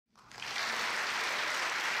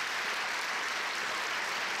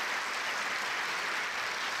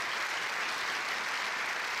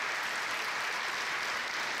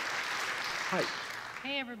Hi.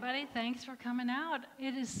 Hey everybody, thanks for coming out.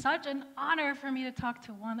 It is such an honor for me to talk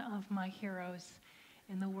to one of my heroes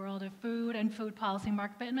in the world of food and food policy,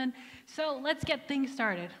 Mark Bittman. So let's get things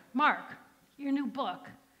started. Mark, your new book.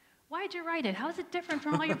 Why'd you write it? How is it different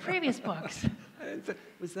from all your previous books?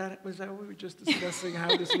 Was that what we were just discussing,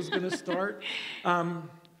 how this was going to start?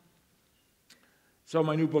 So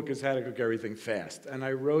my new book is How to Cook Everything Fast, and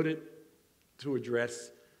I wrote it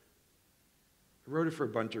for a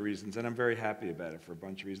bunch of reasons, and I'm very happy about it for a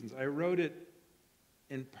bunch of reasons. I wrote it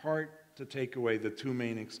in part to take away the two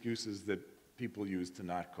main excuses that people use to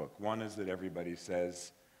not cook. One is that everybody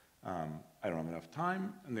says, I don't have enough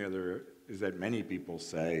time, and the other is that many people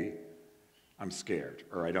say, I'm scared,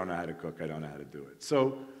 or I don't know how to cook, I don't know how to do it.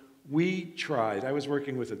 So we tried, I was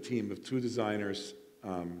working with a team of two designers.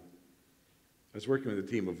 I was working with a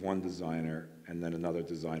team of one designer, and then another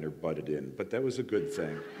designer butted in, but that was a good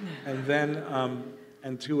thing. And then,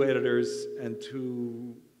 and two editors, and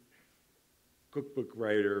two cookbook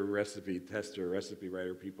writer, recipe tester, recipe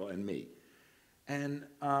writer people, and me. And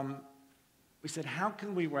we said, how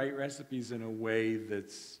can we write recipes in a way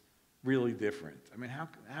that's really different? I mean, how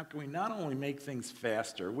can we not only make things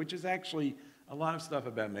faster, which is actually, a lot of stuff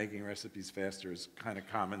about making recipes faster is kind of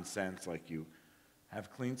common sense, like you have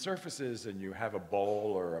clean surfaces and you have a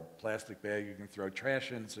bowl or a plastic bag you can throw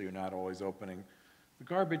trash in so you're not always opening the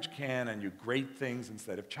garbage can, and you grate things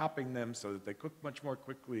instead of chopping them so that they cook much more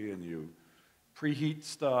quickly, and you preheat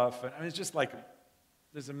stuff. And I mean, it's just like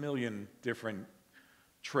there's a million different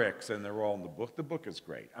tricks, and they're all in the book. The book is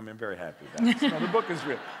great. I mean, I'm very happy about this. No, the book is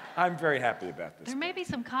real. I'm very happy about this. There may be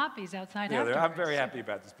some copies outside Yeah, afterwards. I'm very happy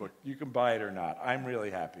about this book. You can buy it or not. I'm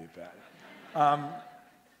really happy about it.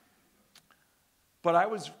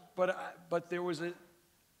 But there was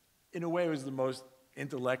in a way, it was the most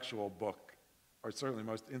intellectual book, or certainly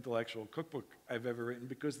most intellectual cookbook I've ever written,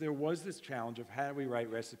 because there was this challenge of how do we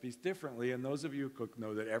write recipes differently, and those of you who cook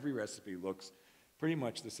know that every recipe looks pretty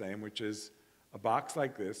much the same, which is a box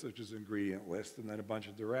like this, which is an ingredient list, and then a bunch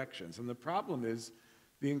of directions. And the problem is,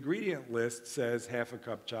 the ingredient list says half a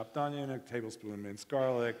cup chopped onion, a tablespoon minced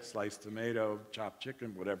garlic, sliced tomato, chopped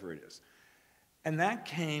chicken, whatever it is. And that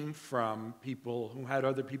came from people who had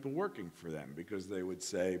other people working for them, because they would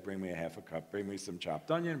say, bring me a half a cup, bring me some chopped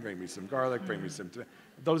onion, bring me some garlic, bring me some tomato.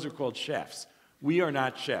 Those are called chefs. We are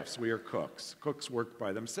not chefs, we are cooks. Cooks work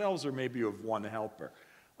by themselves, or maybe you have one helper.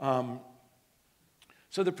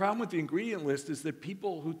 So the problem with the ingredient list is that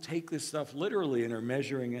people who take this stuff literally and are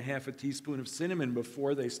measuring a half a teaspoon of cinnamon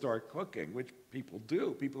before they start cooking, which people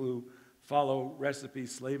do, people who follow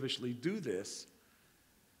recipes slavishly do this,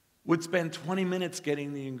 would spend 20 minutes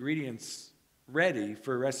getting the ingredients ready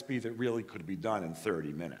for a recipe that really could be done in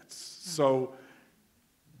 30 minutes. So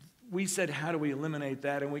we said, how do we eliminate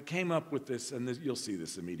that? And we came up with this, and you'll see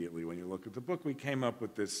this immediately when you look at the book, we came up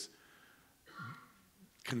with this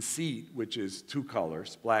conceit, which is two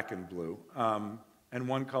colors, black and blue, and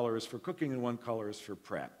one color is for cooking and one color is for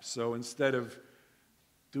prep. So instead of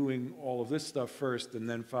doing all of this stuff first and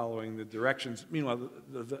then following the directions, meanwhile,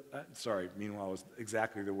 meanwhile is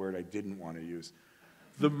exactly the word I didn't want to use.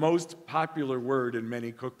 The most popular word in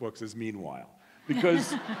many cookbooks is meanwhile,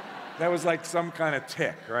 because that was like some kind of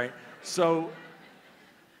tick, right? So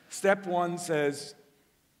step one says,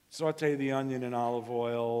 saute the onion in olive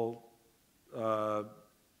oil,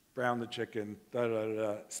 brown the chicken,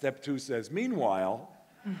 da-da-da-da. Step two says, meanwhile,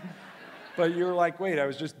 but you're like, wait, I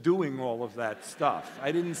was just doing all of that stuff.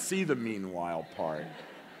 I didn't see the meanwhile part.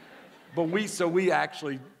 But we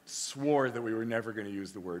actually swore that we were never going to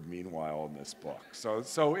use the word meanwhile in this book.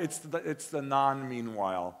 So it's the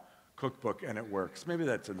non-meanwhile cookbook, and it works. Maybe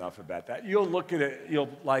that's enough about that. You'll look at it, you'll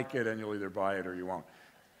like it, and you'll either buy it or you won't.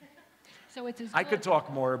 So it's as good. I could talk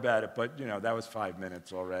more about it, but that was 5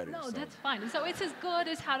 minutes already. No, so. That's fine. So it's as good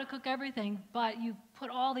as How to Cook Everything, but you put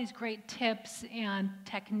all these great tips and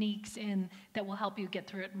techniques in that will help you get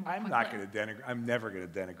through it more quickly. I'm never going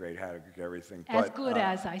to denigrate How to Cook Everything. As good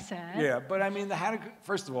as I said. Yeah, but I mean,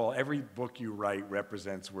 first of all, every book you write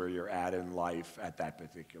represents where you're at in life at that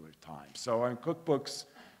particular time. So cookbooks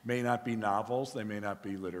may not be novels, they may not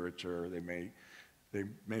be literature, they may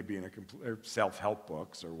be self-help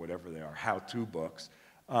books or whatever they are, how-to books.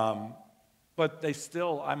 But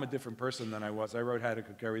I'm a different person than I was. I wrote How to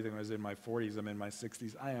Cook Everything when I was in my 40s. I'm in my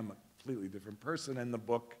 60s. I am a completely different person, and the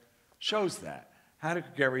book shows that. How to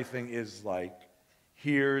Cook Everything is like,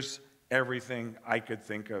 here's everything I could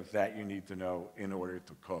think of that you need to know in order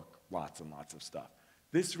to cook lots and lots of stuff.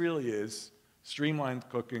 This really is streamlined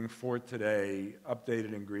cooking for today,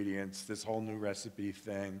 updated ingredients, this whole new recipe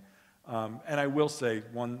thing. And I will say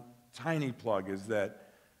one tiny plug is that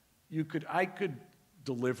I could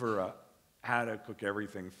deliver how to cook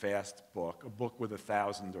everything fast book, a book with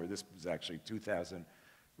 1,000, or this was actually 2,000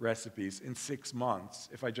 recipes in 6 months,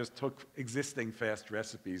 if I just took existing fast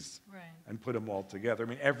recipes and put them all together. I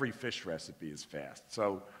mean, every fish recipe is fast.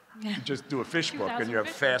 So you just do a fish book and you have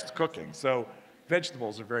fast cooking. So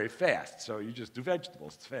vegetables are very fast. So you just do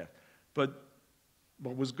vegetables, it's fast. But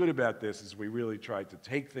what was good about this is we really tried to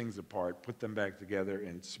take things apart, put them back together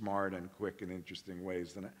in smart and quick and interesting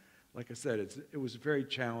ways. And like I said, it was a very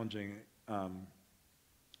challenging,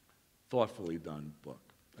 thoughtfully done book.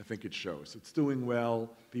 I think it shows. It's doing well.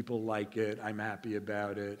 People like it. I'm happy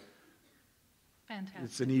about it. Fantastic.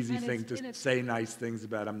 It's an easy thing to say nice things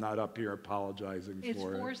about. I'm not up here apologizing for it. It's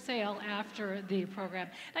for sale after the program.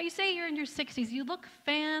 Now, you say you're in your 60s. You look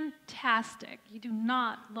fantastic. You do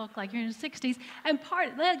not look like you're in your 60s. And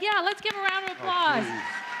let's give a round of applause.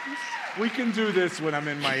 We can do this when I'm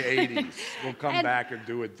in my 80s. We'll come back and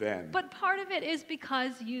do it then. But part of it is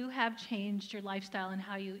because you have changed your lifestyle and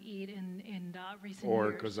how you eat in recent years.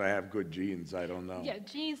 Or because I have good genes, I don't know. Yeah,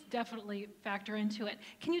 genes definitely factor into it.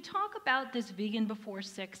 Can you talk about this Vegan Before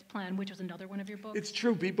 6 plan, which was another one of your books? It's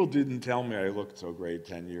true. People didn't tell me I looked so great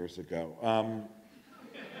 10 years ago.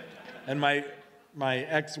 And my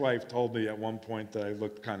ex-wife told me at one point that I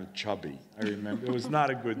looked kind of chubby. I remember. It was not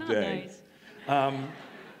a good day. Nice.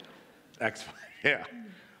 Ex-wife, yeah.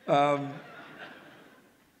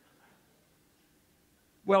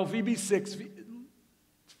 Well, VB6,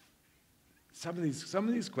 some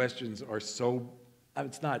of these questions are so,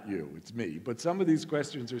 it's not you, it's me, but some of these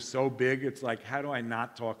questions are so big, it's like, how do I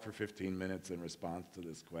not talk for 15 minutes in response to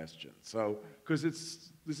this question? So, because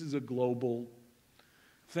this is a global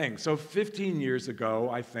thing. So 15 years ago,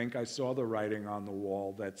 I think, I saw the writing on the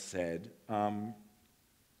wall that said,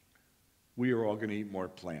 we are all going to eat more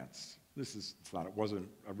plants. It wasn't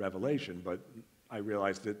a revelation, but I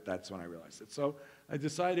realized it, that's when I realized it. So I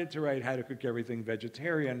decided to write How to Cook Everything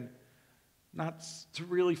Vegetarian, not to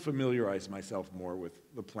really familiarize myself more with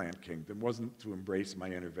the plant kingdom. It wasn't to embrace my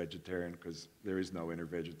inner vegetarian, because there is no inner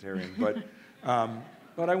vegetarian, but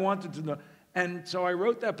I wanted to know. And so I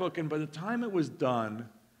wrote that book, and by the time it was done,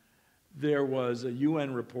 there was a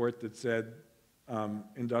UN report that said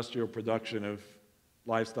industrial production of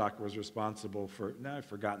livestock was responsible for, now I've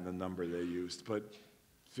forgotten the number they used, but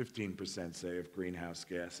 15%, say, of greenhouse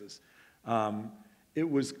gases. It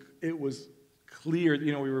was clear,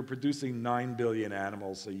 we were producing 9 billion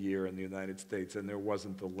animals a year in the United States, and there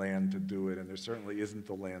wasn't the land to do it, and there certainly isn't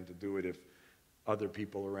the land to do it if other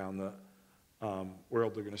people around the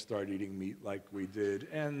world are going to start eating meat like we did.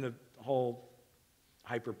 And the whole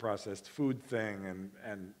hyper-processed food thing,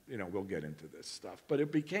 and we'll get into this stuff. But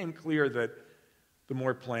it became clear that the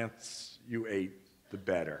more plants you ate, the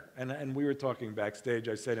better. And we were talking backstage.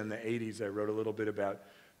 I said in the 80s I wrote a little bit about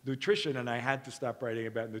nutrition, and I had to stop writing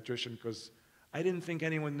about nutrition because I didn't think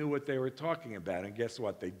anyone knew what they were talking about, and guess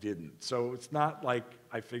what? They didn't. So it's not like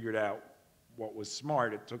I figured out what was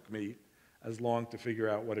smart. It took me as long to figure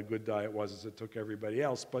out what a good diet was as it took everybody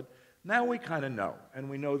else. But now we kind of know, and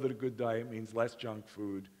we know that a good diet means less junk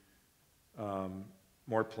food,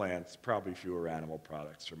 more plants, probably fewer animal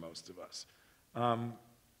products for most of us.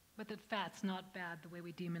 But that fat's not bad the way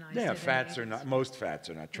we demonize it. Yeah, fats are not, most fats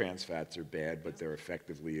are not. Trans fats are bad, but they're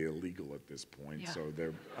effectively illegal at this point. Yeah. So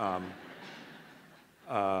they're,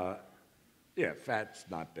 yeah, fat's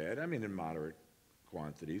not bad. I mean, in moderate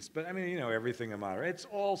quantities. But I mean, everything in moderate. It's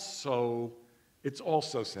all so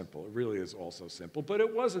simple. It really is all so simple. But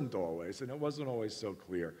it wasn't always, and it wasn't always so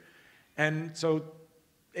clear. And so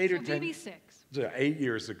 8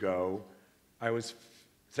 years ago,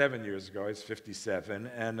 7 years ago, I was 57,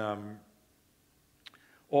 and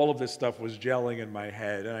all of this stuff was gelling in my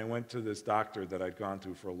head, and I went to this doctor that I'd gone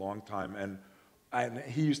to for a long time, and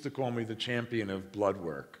he used to call me the champion of blood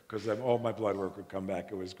work, because all my blood work would come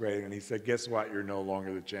back. It was great, and he said, guess what? You're no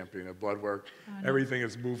longer the champion of blood work. Oh, no. Everything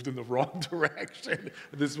has moved in the wrong direction.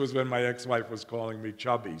 This was when my ex-wife was calling me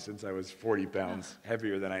chubby, since I was 40 pounds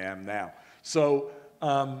heavier than I am now. So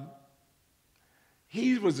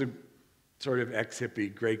he was a sort of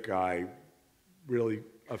ex-hippie, great guy, really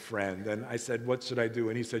a friend. And I said, what should I do?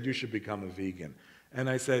 And he said, you should become a vegan. And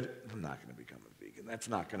I said, I'm not going to become a vegan. That's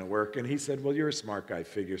not going to work. And he said, well, you're a smart guy.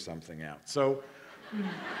 Figure something out. So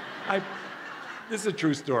this is a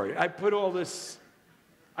true story. I put all this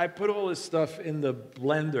stuff in the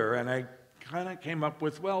blender, and I kind of came up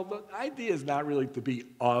with, well, the idea is not really to be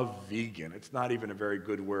a vegan. It's not even a very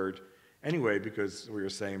good word anyway, because we were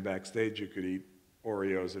saying backstage you could eat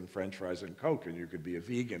Oreos and French fries and Coke, and you could be a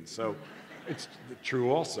vegan. So it's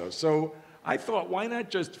true also. So I thought, why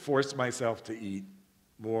not just force myself to eat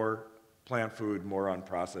more plant food, more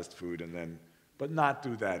unprocessed food, and then but not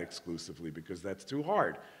do that exclusively because that's too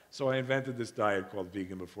hard. So I invented this diet called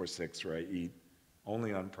Vegan Before 6, where I eat only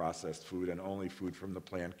unprocessed food and only food from the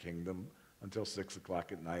plant kingdom until 6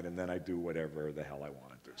 o'clock at night, and then I do whatever the hell I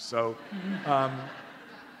want to do. So,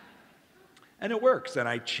 and it works, and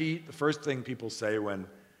I cheat. The first thing people say when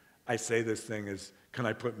I say this thing is, can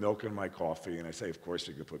I put milk in my coffee? And I say, of course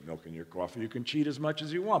you can put milk in your coffee. You can cheat as much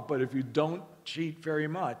as you want, but if you don't cheat very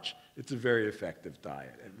much, it's a very effective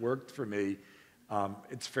diet. It worked for me.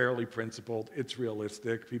 It's fairly principled. It's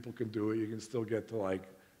realistic. People can do it. You can still get to like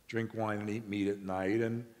drink wine and eat meat at night.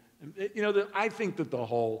 And you know, I think that the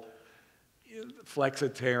whole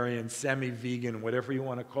flexitarian, semi-vegan, whatever you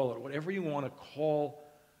want to call it, whatever you want to call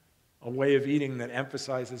a way of eating that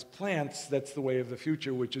emphasizes plants, that's the way of the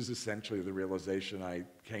future, which is essentially the realization I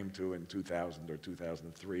came to in 2000 or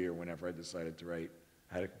 2003 or whenever I decided to write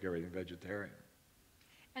How to Cook Everything Vegetarian.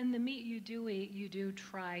 And the meat you do eat, you do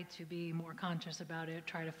try to be more conscious about it,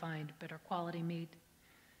 try to find better quality meat.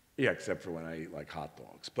 Yeah, except for when I eat like hot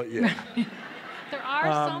dogs, but yeah. There are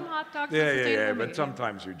some hot dogs with sustainable meat. But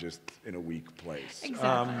sometimes you're just in a weak place.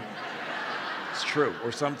 Exactly. It's true.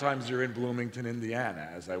 Or sometimes you're in Bloomington, Indiana,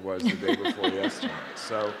 as I was the day before yesterday.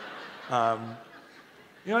 So,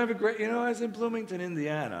 you know, I have a great, you know, I was in Bloomington,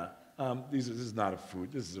 Indiana. This is not a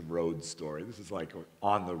food, this is a road story. This is like an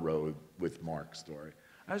on the road with Mark story.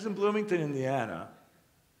 I was in Bloomington, Indiana.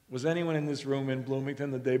 Was anyone in this room in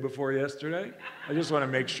Bloomington the day before yesterday? I just want to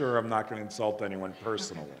make sure I'm not going to insult anyone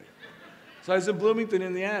personally. So I was in Bloomington,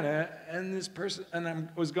 Indiana, and this person, and I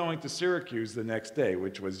was going to Syracuse the next day,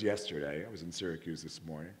 which was yesterday. I was in Syracuse this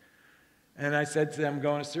morning. And I said to them, I'm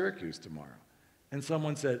going to Syracuse tomorrow. And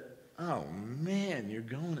someone said, oh man, you're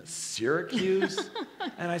going to Syracuse?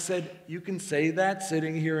 And I said, you can say that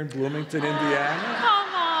sitting here in Bloomington, Indiana?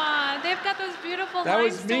 Come on, they've got those beautiful That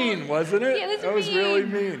was limestone. mean, wasn't it? Yeah, that was really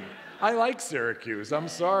mean. I like Syracuse. I'm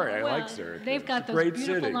sorry. I like Syracuse. They've got those great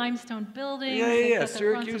beautiful city. limestone buildings. Yeah.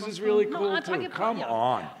 Syracuse is really cool too. Come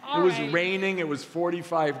on. It was raining. It was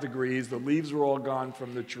 45 degrees. The leaves were all gone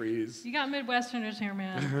from the trees. You got Midwesterners here,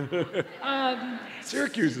 man.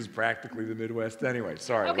 Syracuse is practically the Midwest anyway.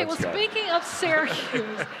 Sorry. Okay, let's go. Speaking of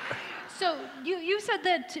Syracuse, so you said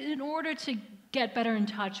that in order to get better in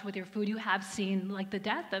touch with your food, you have seen like the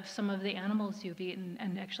death of some of the animals you've eaten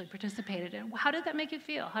and actually participated in. How did that make you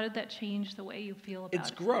feel? How did that change the way you feel about it?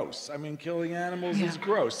 It's gross. I mean, killing animals is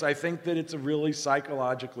gross. I think that it's really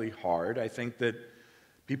psychologically hard. I think that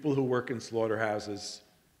people who work in slaughterhouses,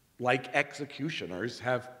 like executioners,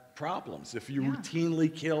 have problems. If you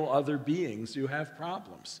routinely kill other beings, you have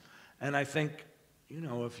problems. And I think, you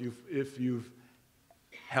know, if you've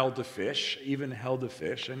held a fish, even held a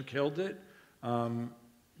fish and killed it,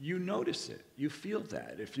 you notice it. You feel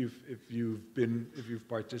that. If you've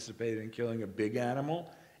participated in killing a big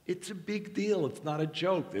animal, it's a big deal. It's not a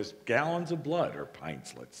joke. There's gallons of blood, or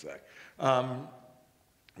pints, let's say.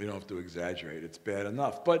 We don't have to exaggerate. It's bad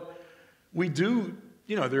enough. But we do,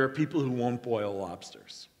 you know, there are people who won't boil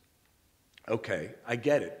lobsters. Okay, I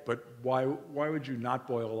get it. But why would you not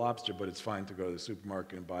boil a lobster, but it's fine to go to the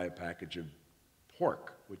supermarket and buy a package of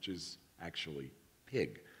pork, which is actually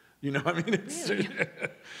pig? You know, I mean, it's, really?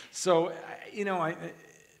 So, you know,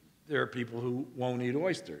 there are people who won't eat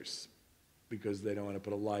oysters because they don't want to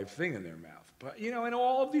put a live thing in their mouth. But, you know, and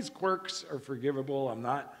all of these quirks are forgivable.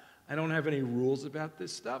 I don't have any rules about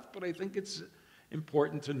this stuff, but I think it's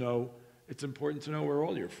important to know where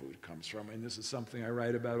all your food comes from. And this is something I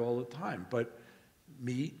write about all the time. But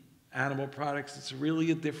meat, animal products, it's a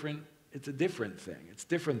different thing. It's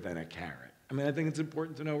different than a carrot. I mean, I think it's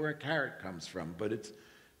important to know where a carrot comes from, but it's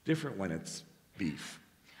different when it's beef.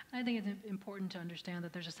 I think it's important to understand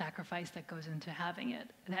that there's a sacrifice that goes into having it,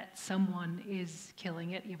 that someone is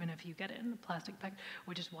killing it, even if you get it in a plastic pack,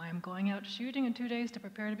 which is why I'm going out shooting in 2 days to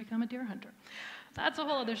prepare to become a deer hunter. That's a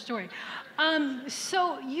whole other story.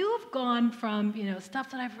 So you've gone from, you know, stuff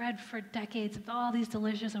that I've read for decades of all these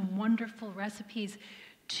delicious and wonderful recipes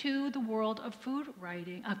to the world of food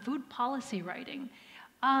writing, food policy writing.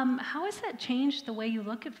 How has that changed the way you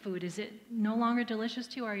look at food? Is it no longer delicious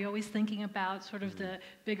to you? Are you always thinking about sort of the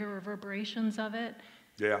bigger reverberations of it?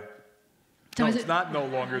 Yeah. So no, it's not no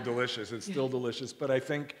longer delicious. It's still delicious. But I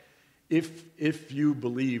think if you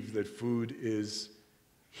believe that food is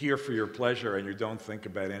here for your pleasure and you don't think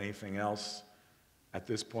about anything else, at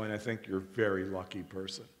this point, I think you're a very lucky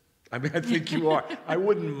person. I mean, I think you are. I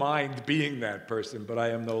wouldn't mind being that person, but I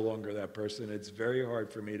am no longer that person. It's very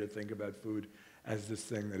hard for me to think about food as this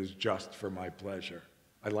thing that is just for my pleasure.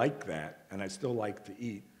 I like that, and I still like to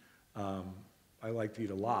eat. I like to eat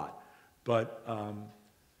a lot. But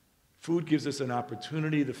food gives us an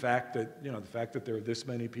opportunity. The fact that, the fact that there are this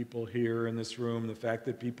many people here in this room, the fact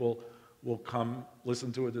that people will come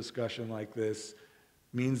listen to a discussion like this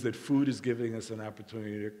means that food is giving us an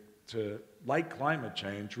opportunity to, like climate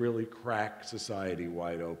change, really crack society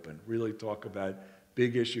wide open, really talk about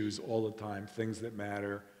big issues all the time, things that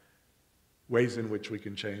matter, ways in which we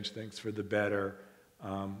can change things for the better,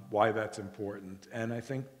 why that's important, and I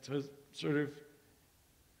think to sort of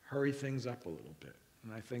hurry things up a little bit.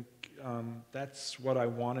 And I think that's what I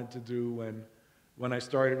wanted to do when I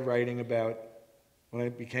started writing about, when I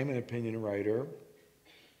became an opinion writer.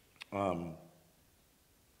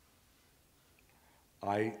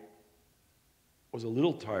 I was a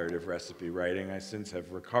little tired of recipe writing. I since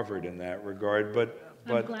have recovered in that regard, but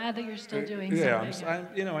I'm glad that you're still doing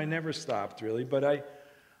something. I never stopped really, but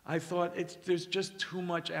I thought there's just too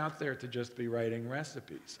much out there to just be writing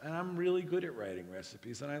recipes, and I'm really good at writing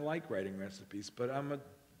recipes, and I like writing recipes, but I'm a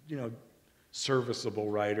serviceable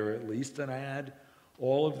writer at least, and I had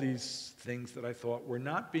all of these things that I thought were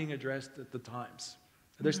not being addressed at the Times.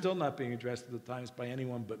 They're still not being addressed at the Times by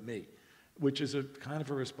anyone but me, which is a kind of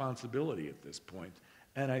a responsibility at this point.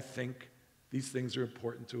 And I think these things are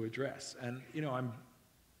important to address. And,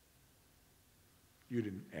 you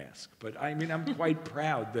didn't ask, but I'm quite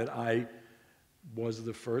proud that I was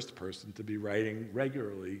the first person to be writing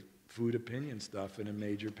regularly food opinion stuff in a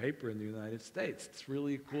major paper in the United States. It's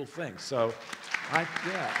really a cool thing. So, I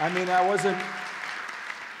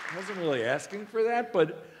wasn't really asking for that,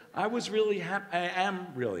 but I was really happy. I am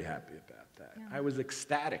really happy about that. Yeah. I was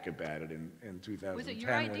ecstatic about it in 2010 was it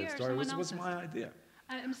your idea when it started. Or someone It was my idea.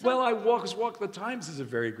 The Times is a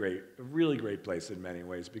really great place in many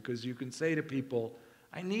ways, because you can say to people,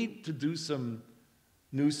 I need to do some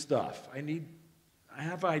new stuff. I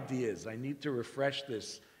have ideas. I need to refresh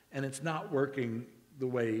this, and it's not working the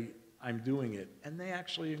way I'm doing it. And they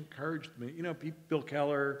actually encouraged me. Bill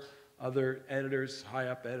Keller, other editors,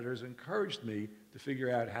 high-up editors, encouraged me to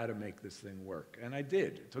figure out how to make this thing work. And I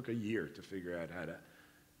did. It took a year to figure out how to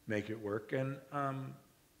make it work. And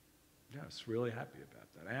I was really happy about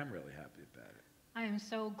that. I am really happy about it. I am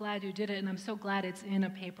so glad you did it, and I'm so glad it's in a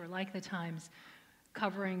paper like the Times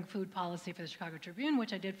covering food policy for the Chicago Tribune,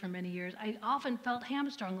 which I did for many years. I often felt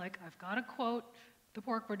hamstrung, like I've got to quote the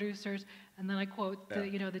pork producers, and then I quote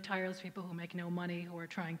the tireless people who make no money, who are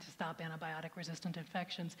trying to stop antibiotic-resistant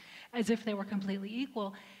infections, as if they were completely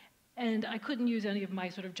equal. And I couldn't use any of my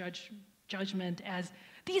sort of judgment as,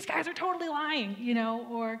 these guys are totally lying,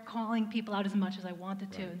 or calling people out as much as I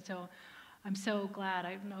wanted to. And so I'm so glad.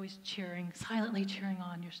 I'm always silently cheering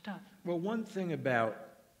on your stuff. Well, one thing about,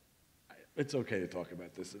 it's okay to talk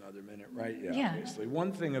about this another minute, right? Yeah. Obviously.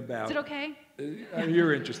 One thing about... Is it okay?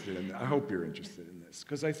 You're interested in that. I hope you're interested in this,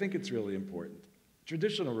 because I think it's really important.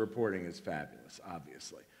 Traditional reporting is fabulous,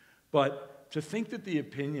 obviously. But to think that the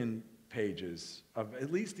opinion pages,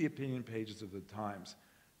 at least the opinion pages of the Times,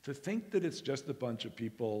 to think that it's just a bunch of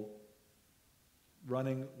people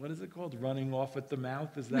running, what is it called? Running off at the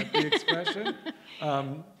mouth? Is that the expression?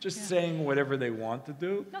 Saying whatever they want to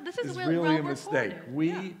do is really a mistake.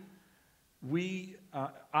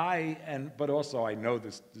 But also I know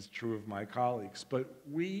this is true of my colleagues, but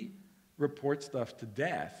we report stuff to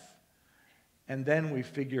death, and then we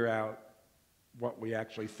figure out what we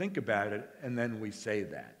actually think about it, and then we say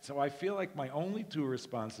that. So I feel like my only two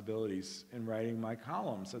responsibilities in writing my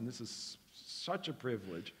columns, and this is such a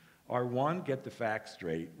privilege, are one, get the facts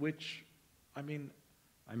straight, which, I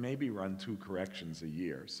maybe run 2 corrections a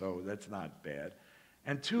year, so that's not bad.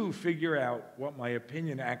 And 2, figure out what my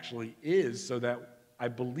opinion actually is so that I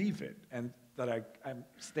believe it and that I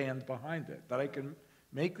stand behind it, that I can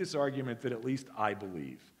make this argument that at least I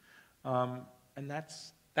believe. And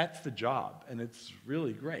that's the job, and it's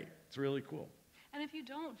really great. It's really cool. And if you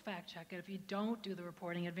don't fact check it, if you don't do the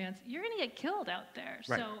reporting in advance, you're going to get killed out there.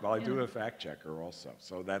 Right. So, well, I do have a fact checker also,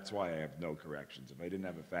 so that's why I have no corrections. If I didn't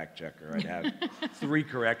have a fact checker, I'd have 3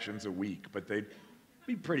 corrections a week, but they'd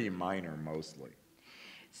be pretty minor mostly.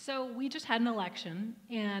 So we just had an election,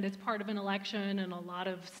 and as part of an election in a lot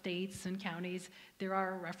of states and counties, there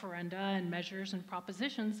are referenda and measures and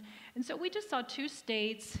propositions. And so we just saw 2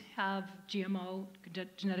 states have GMO,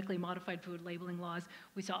 genetically modified food labeling laws.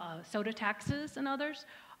 We saw soda taxes and others.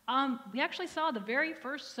 We actually saw the very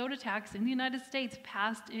first soda tax in the United States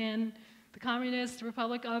passed in the Communist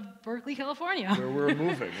Republic of Berkeley, California. Where we're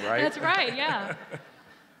moving, right? That's right, yeah.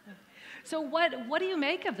 So what do you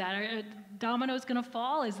make of that? Are dominoes going to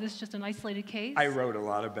fall? Is this just an isolated case? I wrote a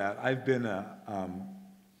lot about it. I've been a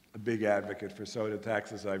big advocate for soda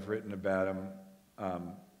taxes. I've written about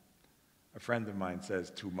them. A friend of mine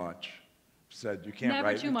says too much. said you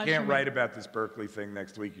can't write about this Berkeley thing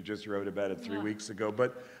next week. You just wrote about it 3 weeks ago.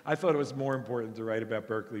 But I thought it was more important to write about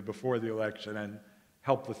Berkeley before the election and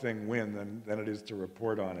help the thing win than it is to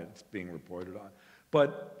report on it. It's being reported on.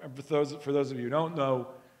 But for those of you who don't know,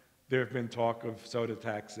 there have been talk of soda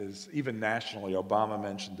taxes, even nationally. Obama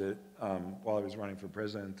mentioned it while he was running for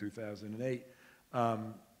president in 2008.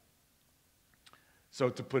 So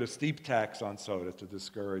to put a steep tax on soda to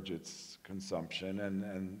discourage its consumption,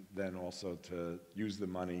 and then also to use the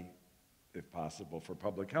money, if possible, for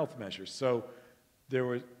public health measures. So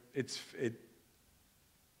it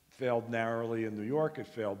failed narrowly in New York. It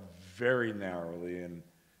failed very narrowly in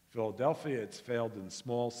Philadelphia. It's failed in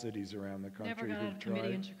small cities around the country. Never got a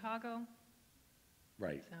committee in Chicago.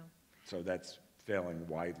 Right. So that's failing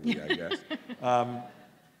widely, I guess.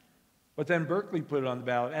 But then Berkeley put it on the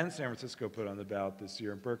ballot, and San Francisco put it on the ballot this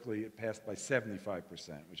year. In Berkeley, it passed by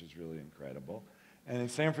 75%, which is really incredible. And in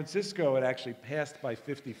San Francisco, it actually passed by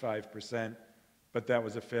 55%, but that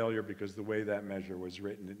was a failure because the way that measure was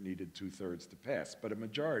written, it needed 2/3 to pass. But a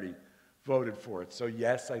majority voted for it. So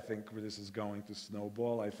yes, I think this is going to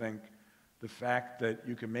snowball. I think the fact that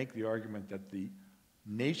you can make the argument that the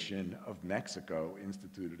nation of Mexico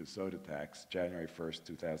instituted a soda tax January 1st,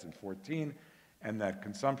 2014, and that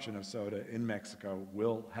consumption of soda in Mexico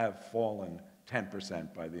will have fallen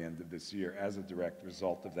 10% by the end of this year as a direct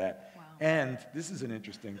result of that. Wow. And this is an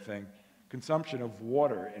interesting thing. Consumption of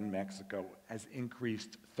water in Mexico has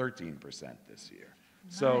increased 13% this year.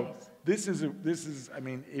 Nice. So this is, I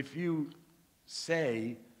mean, if you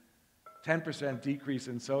say 10% decrease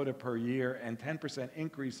in soda per year and 10%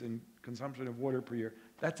 increase in consumption of water per year,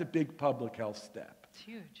 that's a big public health step. It's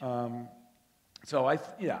huge. So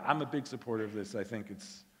I'm a big supporter of this. I think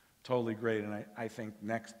it's totally great, and I think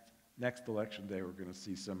next election day we're going to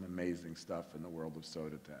see some amazing stuff in the world of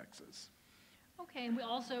soda taxes. Okay, and we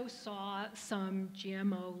also saw some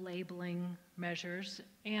GMO labeling measures.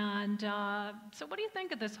 And so what do you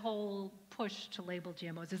think of this whole push to label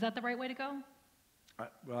GMOs? Is that the right way to go?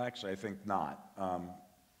 Well, actually, I think not.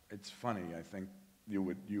 It's funny. I think you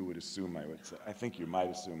would assume I would say. I think you might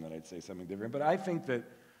assume that I'd say something different. But I think that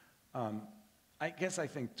I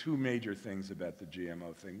think two major things about the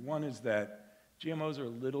GMO thing. One is that GMOs are a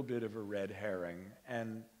little bit of a red herring,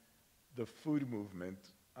 and the food movement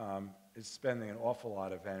is spending an awful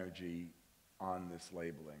lot of energy on this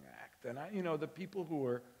labeling act. And the people who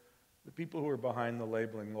are behind the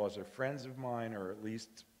labeling laws are friends of mine, or at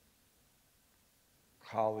least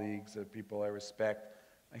colleagues, people I respect.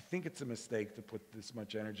 I think it's a mistake to put this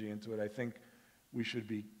much energy into it. I think we should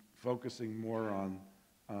be focusing more on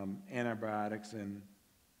antibiotics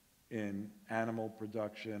in animal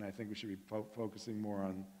production. I think we should be focusing more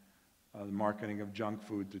on the marketing of junk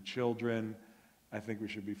food to children. I think we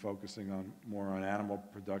should be focusing more on animal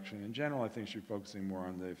production in general. I think we should be focusing more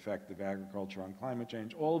on the effect of agriculture on climate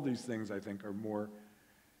change. All of these things, I think, are more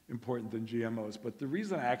important than GMOs. But the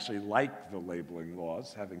reason I actually like the labeling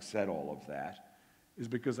laws, having said all of that, is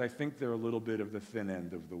because I think they're a little bit of the thin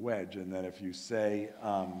end of the wedge, and that if you say,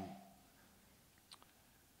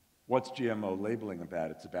 what's GMO labeling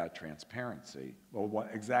about? It's about transparency. Well,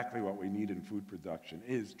 exactly what we need in food production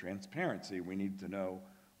is transparency. We need to know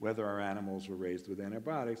whether our animals were raised with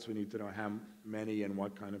antibiotics. We need to know how many and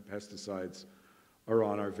what kind of pesticides are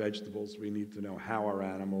on our vegetables. We need to know how our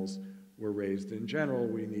animals were raised in general.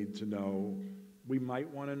 We might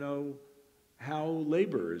want to know how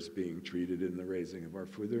labor is being treated in the raising of our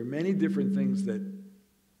food. There are many different things that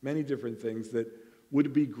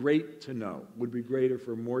would be great to know, would be great if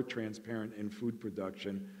we're more transparent in food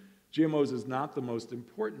production. GMOs is not the most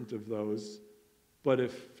important of those, but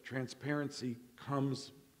if transparency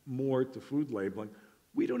comes more to food labeling,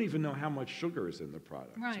 we don't even know how much sugar is in the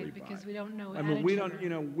products we buy. Right, because we don't know. I mean,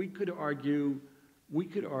 we could argue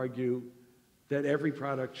that every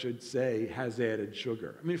product should say has added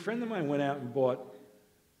sugar. I mean, a friend of mine went out and bought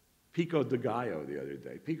pico de gallo the other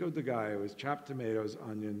day. Pico de gallo is chopped tomatoes,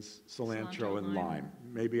 onions, cilantro, and lime,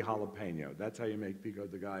 maybe jalapeno. That's how you make pico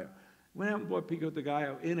de gallo. Went out and bought pico de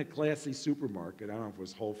gallo in a classy supermarket. I don't know if it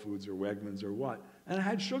was Whole Foods or Wegmans or what, and it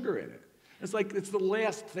had sugar in it. It's like, it's the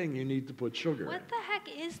last thing you need to put sugar in. What the heck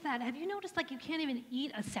is that? Have you noticed, like, you can't even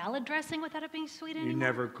eat a salad dressing without it being sweet anymore? You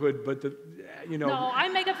never could, but No, I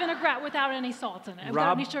make a vinaigrette without any salt in it,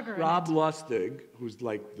 without any sugar in it. Rob Lustig, who's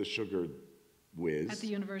like the sugar whiz, at the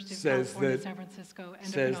University of California, San Francisco,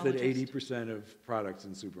 says that 80% of products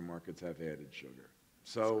in supermarkets have added sugar.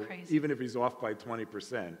 So even if he's off by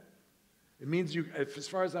 20%, it means as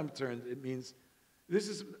far as I'm concerned, it means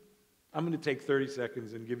I'm going to take 30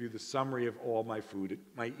 seconds and give you the summary of all my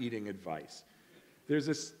eating advice. There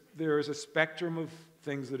is a spectrum of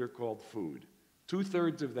things that are called food.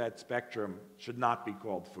 2/3 of that spectrum should not be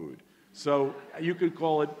called food. So you could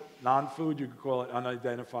call it non-food, you could call it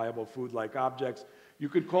unidentifiable food-like objects, you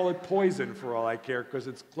could call it poison for all I care, because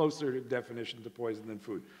it's closer to definition to poison than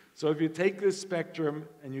food. So if you take this spectrum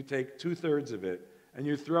and you take 2/3 of it, and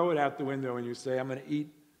you throw it out the window and you say, I'm going to eat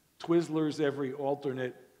Twizzlers every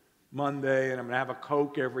alternate Monday, and I'm going to have a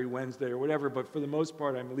Coke every Wednesday or whatever, but for the most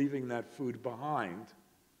part, I'm leaving that food behind.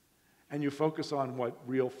 And you focus on what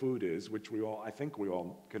real food is, which I think we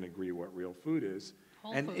all can agree what real food is.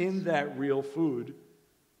 Whole and foods. In that real food,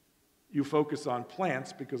 you focus on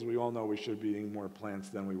plants, because we all know we should be eating more plants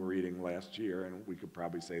than we were eating last year, and we could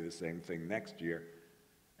probably say the same thing next year.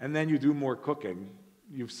 And then you do more cooking.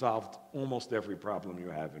 You've solved almost every problem you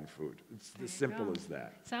have in food. It's as simple as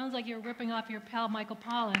that. Sounds like you're ripping off your pal Michael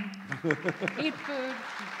Pollan. Eat food.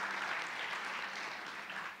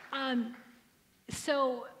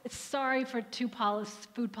 So sorry for two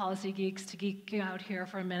food policy geeks to geek out here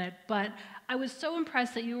for a minute, but I was so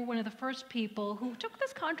impressed that you were one of the first people who took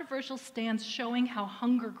this controversial stance showing how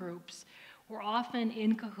hunger groups were often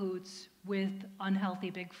in cahoots with unhealthy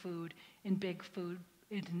big food in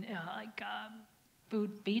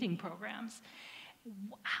food feeding programs.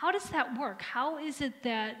 How does that work? How is it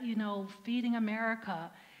that, Feeding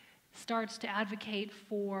America starts to advocate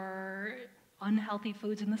for unhealthy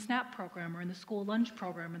foods in the SNAP program or in the school lunch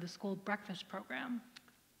program or the school breakfast program?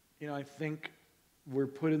 I think we're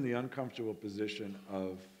put in the uncomfortable position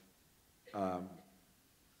of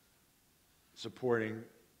supporting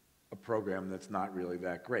a program that's not really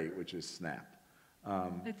that great, which is SNAP.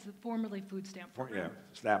 It's formerly food stamp program.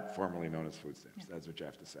 SNAP, formerly known as food stamps. That's what you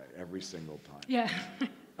have to say every single time. Yeah.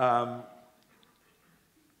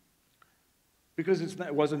 Because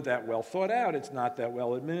it wasn't that well thought out, it's not that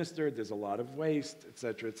well administered, there's a lot of waste, et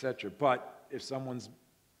cetera, et cetera. But if someone's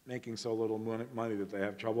making so little money that they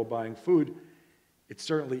have trouble buying food, it's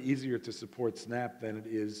certainly easier to support SNAP than it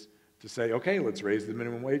is to say, okay, let's raise the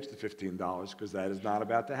minimum wage to $15, because that is not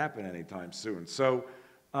about to happen anytime soon. So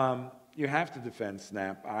you have to defend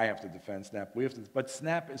SNAP, I have to defend SNAP, but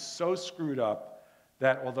SNAP is so screwed up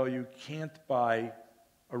that although you can't buy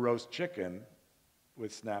a roast chicken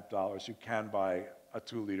with SNAP dollars, you can buy a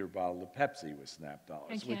 2-liter bottle of Pepsi with SNAP dollars.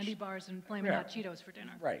 And candy bars and Flamin' Hot Cheetos for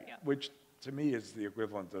dinner. Right, yeah. Which to me is the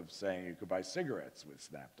equivalent of saying you could buy cigarettes with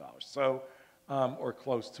SNAP dollars, so, or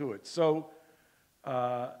close to it. So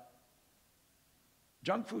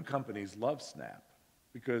junk food companies love SNAP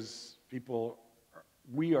because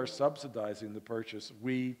we are subsidizing the purchase.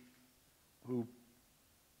 We who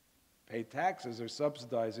pay taxes are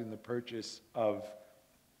subsidizing the purchase of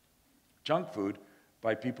junk food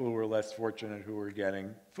by people who are less fortunate who are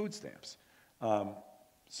getting food stamps.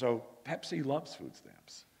 So Pepsi loves food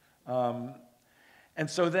stamps. And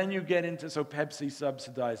so then you get into, so Pepsi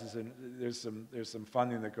subsidizes, and there's some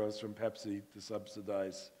funding that goes from Pepsi to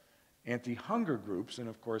subsidize anti-hunger groups, and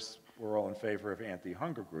of course we're all in favor of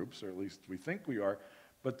anti-hunger groups, or at least we think we are,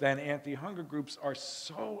 but then anti-hunger groups are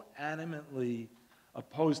so adamantly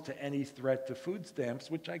opposed to any threat to food stamps,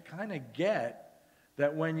 which I kind of get,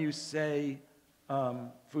 that when you say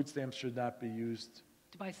food stamps should not be used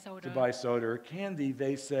to buy soda or candy,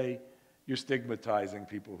 they say you're stigmatizing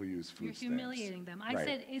people who use food stamps. You're humiliating them. I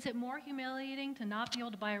said, is it more humiliating to not be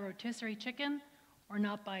able to buy a rotisserie chicken or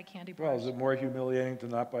not buy candy bars? Well, is it more humiliating to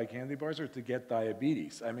not buy candy bars or to get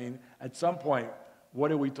diabetes? I mean, at some point,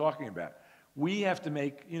 what are we talking about? We have to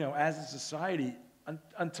make, as a society,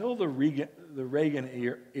 until the Reagan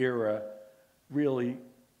era really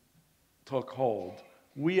took hold,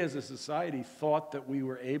 we as a society thought that we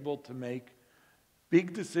were able to make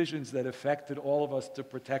big decisions that affected all of us to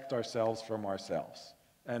protect ourselves from ourselves.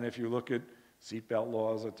 And if you look at seatbelt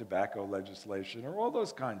laws or tobacco legislation or all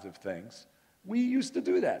those kinds of things, we used to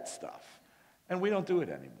do that stuff. And we don't do it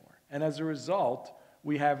anymore. And as a result,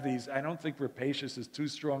 we have these, I don't think rapacious is too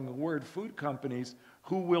strong a word, food companies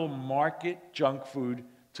who will market junk food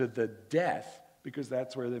to the death because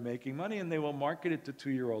that's where they're making money, and they will market it to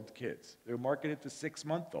 2-year-old kids. They'll market it to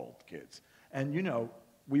 6-month-old kids. And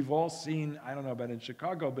we've all seen, I don't know about in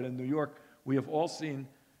Chicago, but in New York, we have all seen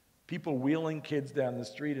people wheeling kids down the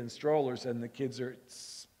street in strollers, and the kids are,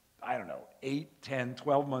 8, 10,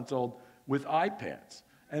 12 months old with iPads.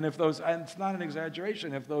 And and it's not an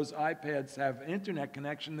exaggeration, if those iPads have an internet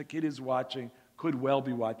connection, the kid could well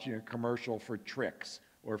be watching a commercial for Trix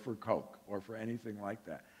or for Coke or for anything like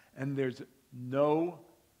that. And there's no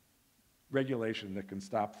regulation that can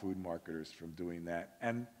stop food marketers from doing that.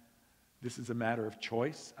 And this is a matter of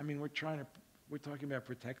choice. I mean, we're talking about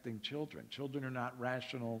protecting children. Children are not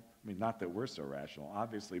rational. I mean, not that we're so rational,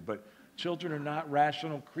 obviously, but children are not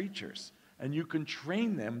rational creatures. And you can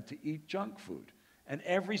train them to eat junk food. And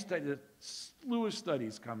every study, a slew of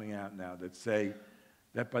studies coming out now that say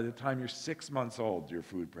that by the time you're 6 months old, your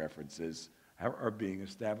food preferences are being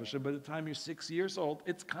established. And by the time you're 6 years old,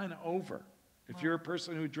 it's kind of over. If you're a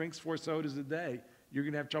person who drinks 4 sodas a day, you're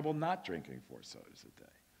going to have trouble not drinking 4 sodas a day.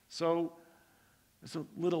 So it's a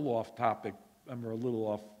little off topic, or a little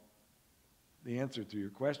off the answer to your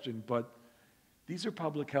question, but these are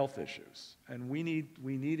public health issues, and we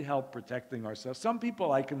need help protecting ourselves. Some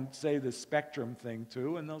people I can say the spectrum thing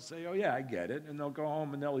to, and they'll say, oh yeah, I get it, and they'll go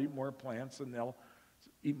home and they'll eat more plants, and they'll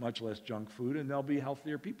eat much less junk food, and they'll be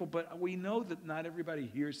healthier people. But we know that not everybody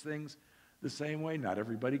hears things the same way. Not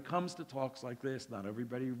everybody comes to talks like this. Not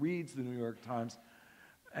everybody reads the New York Times.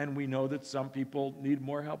 And we know that some people need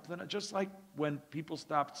more help than just like when people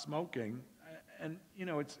stopped smoking. And, you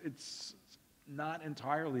know, it's not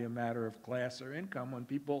entirely a matter of class or income. When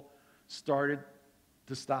people started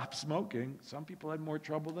to stop smoking, some people had more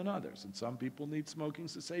trouble than others. And some people need smoking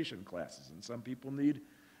cessation classes. And some people need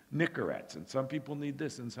Nicorettes. And some people need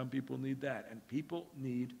this. And some people need that. And people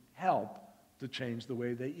need help to change the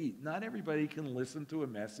way they eat. Not everybody can listen to a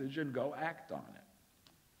message and go act on it.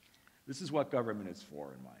 This is what government is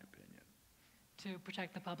for, in my opinion. To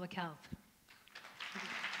protect the public health.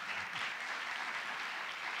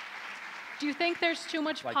 Do you think there's too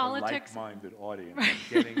much like politics? A like-minded audience. I'm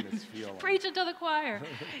getting this feeling. Preach it to the choir.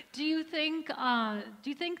 Do you think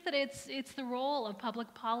that it's the role of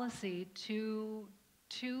public policy to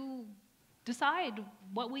decide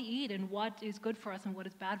what we eat and what is good for us and what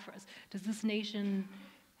is bad for us? Does this nation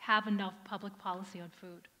have enough public policy on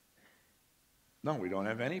food? No, we don't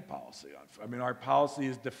have any policy on food. I mean, our policy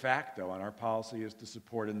is de facto, and our policy is to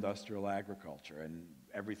support industrial agriculture, and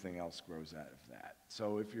everything else grows out of that.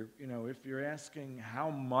 So if you're asking how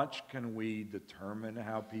much can we determine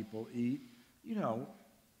how people eat,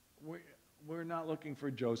 we're not looking for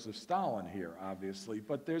Joseph Stalin here, obviously,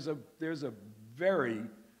 but there's a very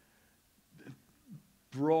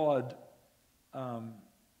broad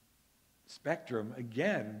spectrum,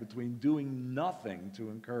 again, between doing nothing to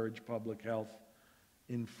encourage public health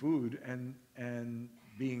in food and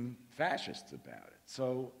being fascists about it.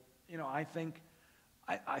 So, I think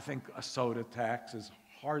a soda tax is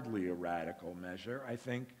hardly a radical measure. I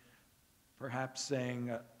think perhaps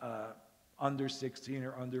saying under 16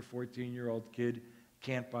 or under 14-year-old kid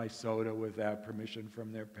can't buy soda without permission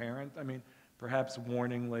from their parent. I mean, perhaps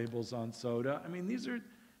warning labels on soda. I mean, these are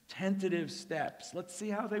tentative steps. Let's see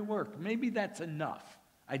how they work. Maybe that's enough.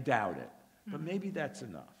 I doubt it, but maybe that's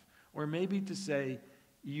enough. Or maybe to say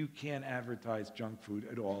you can't advertise junk food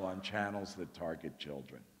at all on channels that target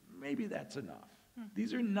children. Maybe that's enough.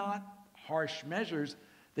 These are not harsh measures.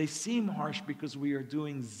 They seem harsh because we are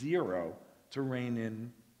doing zero to rein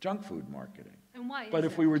in junk food marketing. And why But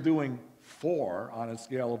is if we were doing 4 on a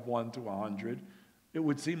scale of 1 to 100, it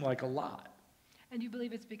would seem like a lot. And you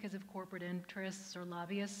believe it's because of corporate interests or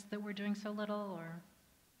lobbyists that we're doing so little, or?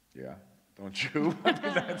 Yeah, don't you? I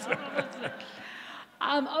mean, that's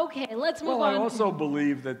okay, let's move on. Well, I also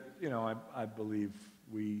believe that, I believe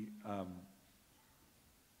we,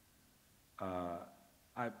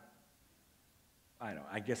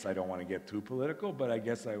 I guess I don't want to get too political, but I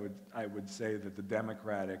guess I would say that the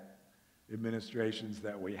Democratic administrations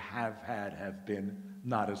that we have had have been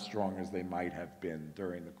not as strong as they might have been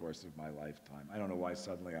during the course of my lifetime. I don't know why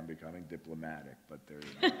suddenly I'm becoming diplomatic, but there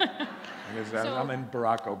you go. I'm in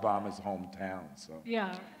Barack Obama's hometown, so.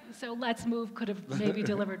 Yeah, so Let's Move could have maybe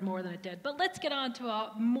delivered more than it did. But let's get on to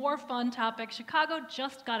a more fun topic. Chicago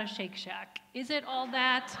just got a Shake Shack. Is it all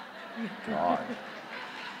that? God.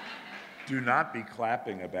 Do not be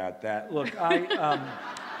clapping about that. Look,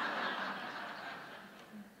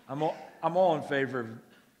 I'm all in favor of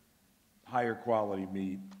higher quality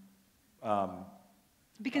meat.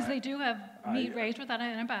 Because they do have meat raised without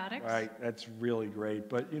antibiotics. Right, that's really great.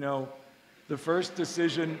 But the first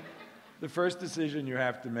decision you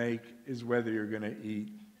have to make is whether you're going to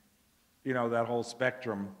eat, that whole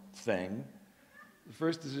spectrum thing. The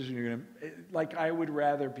first decision you're going to, I would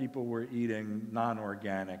rather people were eating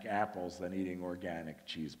non-organic apples than eating organic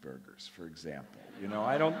cheeseburgers, for example.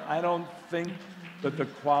 I don't think that the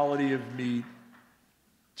quality of meat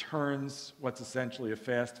turns what's essentially a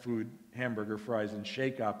fast food hamburger, fries, and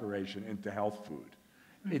shake operation into health food.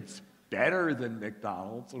 It's better than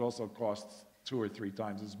McDonald's. It also costs 2 or 3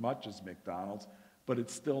 times as much as McDonald's, but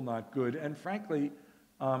it's still not good. And frankly,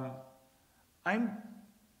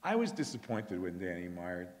 I was disappointed when Danny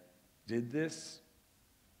Meyer did this.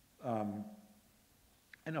 I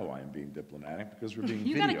know I'm being diplomatic because we're being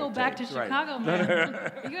You got to go back to videotaped, Chicago, right?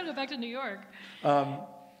 man. You got to go back to New York.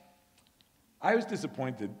 I was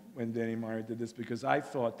disappointed when Danny Meyer did this, because I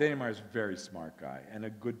thought Danny Meyer's a very smart guy and a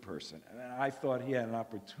good person, and I thought he had an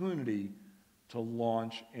opportunity to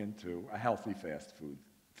launch into a healthy fast food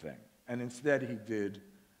thing. And instead he did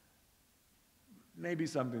maybe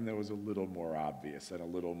something that was a little more obvious and a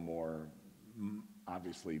little more,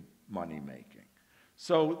 obviously, money-making.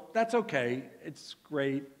 So that's okay. It's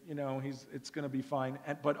great. You know, it's going to be fine.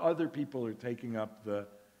 But other people are taking up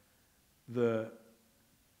the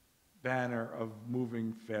banner of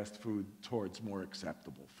moving fast food towards more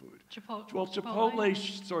acceptable food. Well,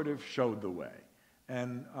 Chipotle sort of showed the way.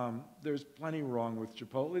 And there's plenty wrong with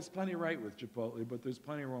Chipotle. There's plenty right with Chipotle, but there's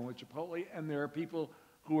plenty wrong with Chipotle. And there are people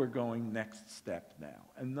who are going next step now.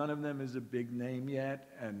 And none of them is a big name yet,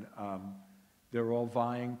 and they're all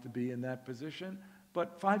vying to be in that position.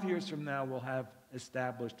 But 5 years from now, we'll have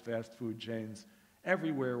established fast food chains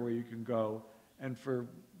everywhere where you can go, and for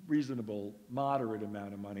reasonable, moderate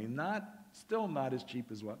amount of money, still not as cheap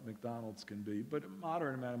as what McDonald's can be, but a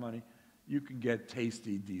moderate amount of money, you can get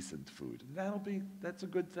tasty, decent food. And that's a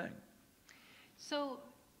good thing. So,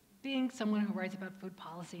 being someone who writes about food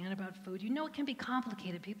policy and about food, you know it can be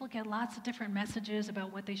complicated. People get lots of different messages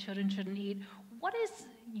about what they should and shouldn't eat. What is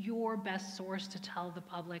your best source to tell the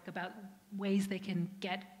public about ways they can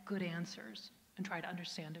get good answers and try to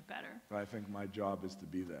understand it better? I think my job is to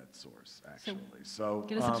be that source, actually. So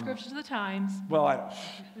get a subscription to the Times. Well, I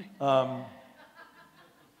don't.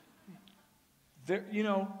 You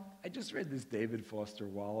know, I just read this David Foster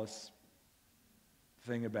Wallace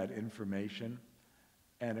thing about information.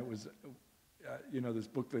 And it was, you know, this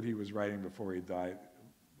book that he was writing before he died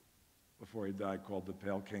called The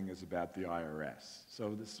Pale King is about the IRS.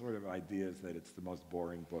 So this sort of idea is that it's the most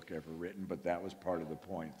boring book ever written, but that was part of the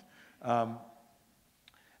point.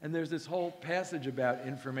 And there's this whole passage about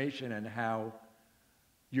information and how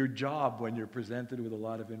your job when you're presented with a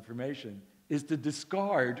lot of information is to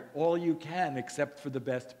discard all you can except for the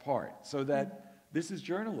best part. So that this is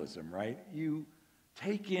journalism, right? You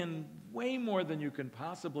take in way more than you can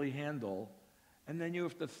possibly handle, and then you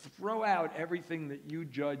have to throw out everything that you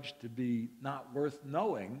judge to be not worth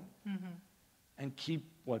knowing and keep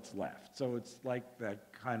what's left. So it's like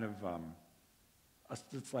that kind of,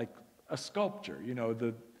 it's like a sculpture. You know,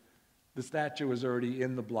 the statue is already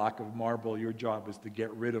in the block of marble. Your job is to get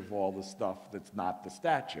rid of all the stuff that's not the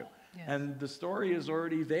statue. Yes. And the story is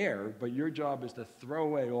already there, but your job is to throw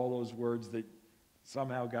away all those words that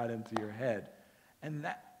somehow got into your head. And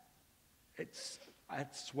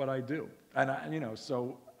that's what I do. And, you know,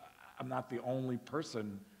 so I'm not the only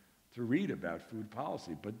person to read about food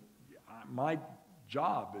policy, but my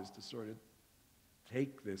job is to sort of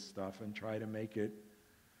take this stuff and try to make it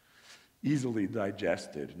easily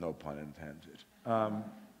digested, no pun intended.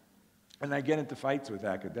 And I get into fights with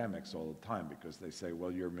academics all the time because they say,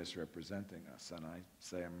 well, you're misrepresenting us. And I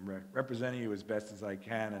say, I'm representing you as best as I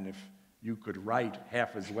can, and if you could write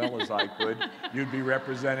half as well as I could, you'd be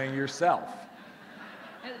representing yourself.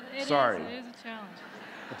 Sorry. It is a challenge.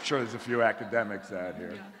 I'm sure there's a few academics out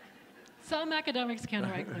here. Yeah. Some academics can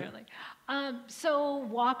write clearly. So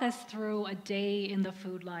walk us through a day in the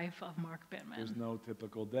food life of Mark Bittman. There's no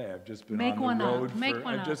typical day. I've just been on the road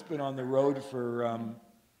I've just been on the road for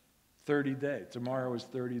 30 days. Tomorrow is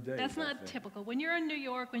 30 days. That's not typical. When you're in New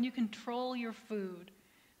York, when you control your food,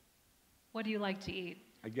 what do you like to eat?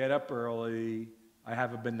 I get up early, I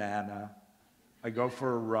have a banana, I go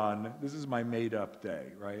for a run. This is my made-up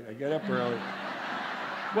day, right? I get up early.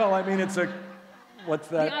 Well, I mean, it's a, what's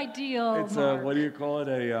that? The ideal It's Mark. a, what do you call it?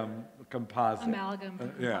 A composite. Amalgam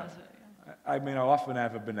composite. Yeah. I mean, I often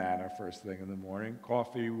have a banana first thing in the morning,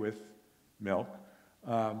 coffee with milk.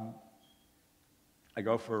 I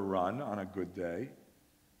go for a run on a good day.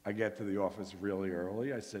 I get to the office really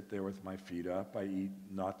early. I sit there with my feet up. I eat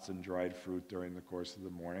nuts and dried fruit during the course of the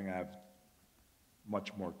morning. I have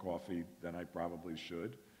much more coffee than I probably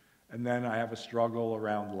should. And then I have a struggle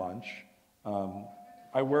around lunch.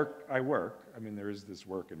 I work. I mean, there is this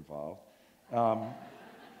work involved. I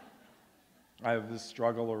have this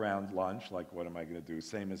struggle around lunch, like what am I going to do,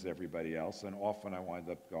 same as everybody else. And often I wind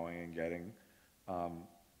up going and getting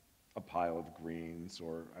a pile of greens,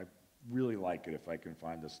 or I really like it if I can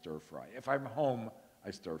find a stir fry. If I'm home, I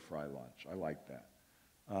stir fry lunch. I like that.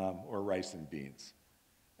 Or rice and beans.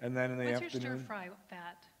 And then in the afternoon... What's your stir fry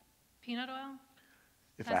fat? Peanut oil?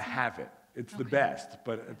 If I have it. It's the best,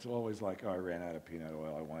 but it's always like, oh, I ran out of peanut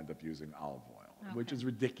oil. I wind up using olive oil, which is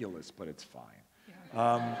ridiculous, but it's fine.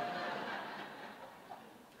 Yeah.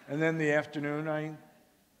 And then in the afternoon,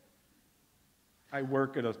 I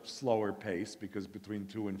work at a slower pace because between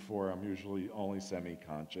 2 and 4, I'm usually only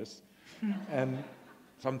semi-conscious. And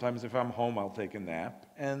sometimes if I'm home, I'll take a nap.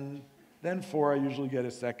 And Then 4, I usually get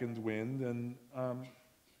a second wind, and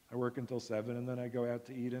I work until 7, and then I go out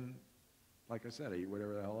to eat, and like I said, I eat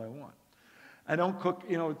whatever the hell I want. I don't cook,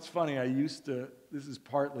 you know, it's funny, I used to, this is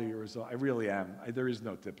partly a result, I really am, there is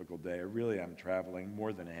no typical day, I really am traveling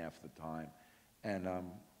more than half the time. And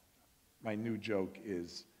my new joke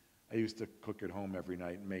is, I used to cook at home every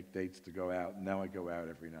night and make dates to go out, and now I go out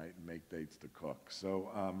every night and make dates to cook.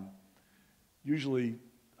 So usually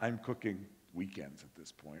I'm cooking weekends at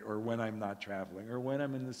this point, or when I'm not traveling, or when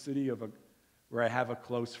I'm in the city where I have a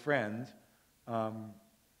close friend, I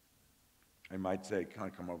might say, can I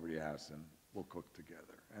come over to your house and we'll cook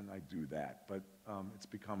together, and I do that. But it's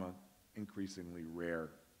become an increasingly rare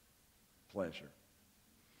pleasure.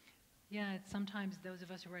 Yeah, sometimes those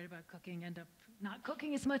of us who write about cooking end up not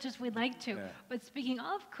cooking as much as we'd like to. Yeah. But speaking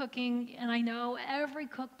of cooking, and I know every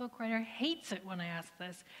cookbook writer hates it when I ask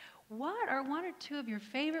this, what are 1 or 2 of your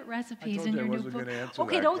favorite recipes in your new book?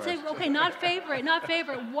 Okay, don't say, okay, not favorite, not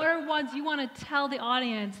favorite. What are ones you want to tell the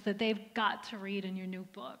audience that they've got to read in your new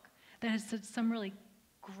book that has some really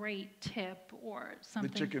great tip or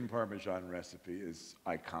something? The chicken parmesan recipe is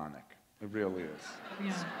iconic. It really is. Yeah.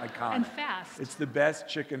 It's iconic. And fast. It's the best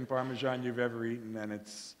chicken parmesan you've ever eaten, and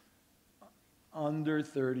it's under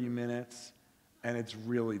 30 minutes, and it's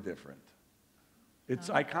really different. It's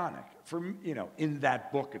iconic. You know, in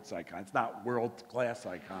that book, it's iconic. It's not world-class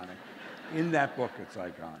iconic. In that book, it's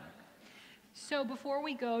iconic. So before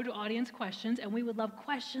we go to audience questions, and we would love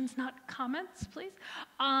questions, not comments, please.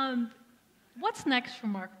 What's next for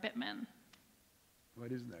Mark Bittman?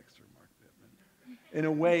 What is next for Mark Bittman? In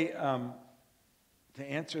a way, to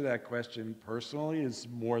answer that question personally is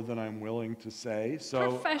more than I'm willing to say.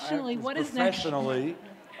 So professionally, what is next? Professionally,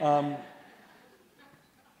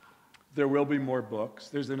 there will be more books.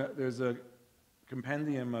 There's a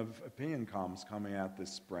compendium of opinion columns coming out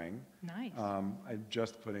this spring. Nice. I'm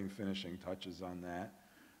just finishing touches on that.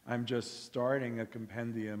 I'm just starting a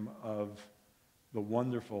compendium of the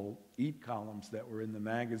wonderful Eat columns that were in the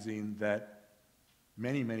magazine that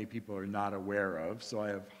many, many people are not aware of. So I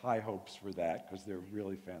have high hopes for that because they're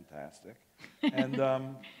really fantastic. And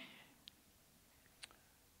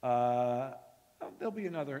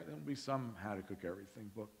there'll be some How to Cook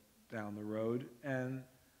Everything book down the road, and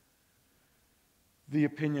the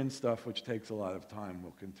opinion stuff, which takes a lot of time,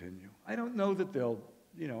 will continue. I don't know that I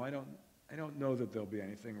don't know that there'll be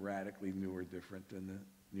anything radically new or different in the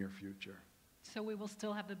near future. So we will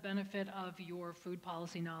still have the benefit of your food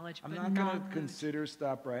policy knowledge, I'm but not going to consider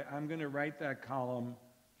I'm going to write that column.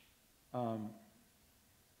 I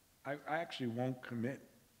actually won't commit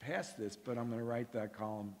past this, but I'm going to write that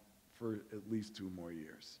column for at least 2 more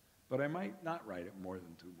years. But I might not write it more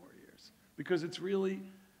than 2 more years, because it's really,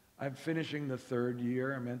 I'm finishing the 3rd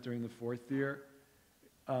year, I'm entering the 4th year.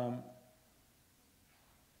 You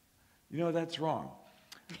know, that's wrong.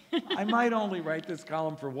 I might only write this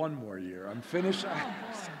column for 1 more year. I'm finished.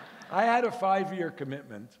 I had a 5-year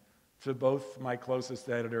commitment to both my closest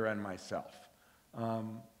editor and myself.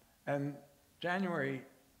 And January,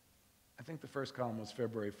 I think the first column was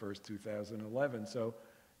February 1st, 2011, so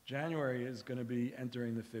January is going to be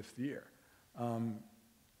entering the 5th year.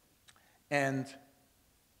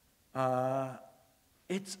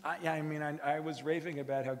 I was raving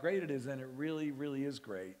about how great it is, and it really, really is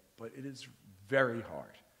great, but it is very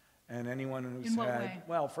hard. And anyone who's In what way?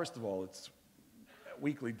 Well, first of all,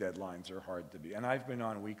 weekly deadlines are hard to be. And I've been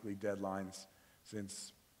on weekly deadlines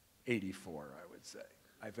since '84, I would say.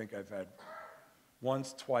 I think I've had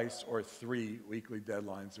once, twice, or 3 weekly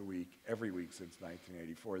deadlines a week, every week since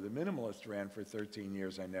 1984. The Minimalist ran for 13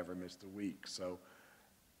 years. I never missed a week. So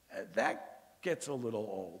that gets a little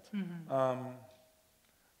old. Mm-hmm.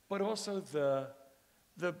 But also the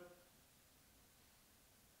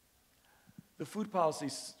food policy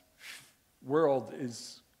world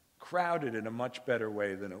is crowded in a much better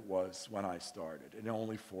way than it was when I started, in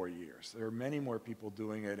only 4 years. There are many more people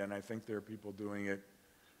doing it, and I think there are people doing it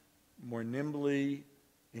more nimbly,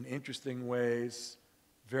 in interesting ways,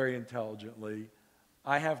 very intelligently.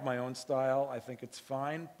 I have my own style. I think it's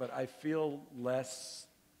fine, but I feel less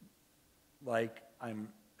like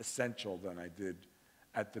I'm essential than I did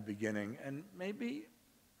at the beginning. And maybe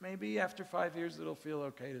after 5 years it'll feel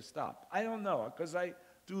okay to stop. I don't know, because I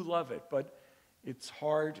do love it, but it's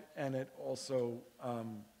hard, and it also, I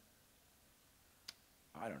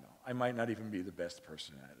don't know, I might not even be the best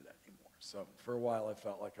person at it anymore. So for a while I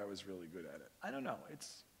felt like I was really good at it. I don't know,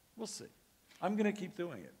 we'll see. I'm going to keep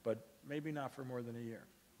doing it, but maybe not for more than a year.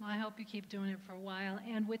 Well, I hope you keep doing it for a while.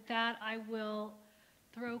 And with that, I will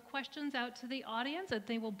throw questions out to the audience, that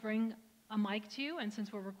they will bring a mic to you. And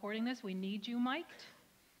since we're recording this, we need you mic'd.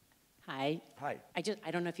 Hi. Hi. I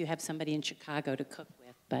don't know if you have somebody in Chicago to cook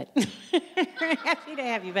with, but happy to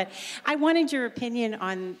have you. But I wanted your opinion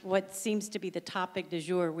on what seems to be the topic du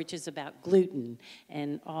jour, which is about gluten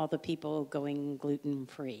and all the people going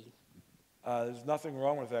gluten-free. There's nothing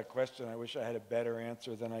wrong with that question. I wish I had a better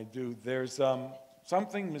answer than I do. There's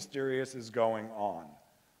something mysterious is going on,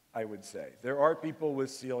 I would say. There are people with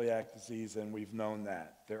celiac disease, and we've known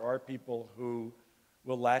that. There are people who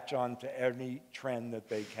will latch on to any trend that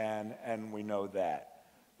they can, and we know that.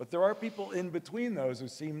 But there are people in between those who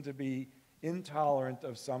seem to be intolerant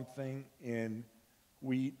of something in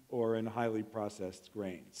wheat or in highly processed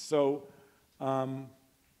grains. So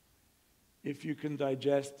if you can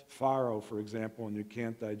digest farro, for example, and you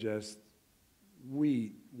can't digest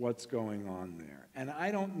wheat, what's going on there? And I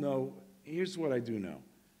don't know. Here's what I do know.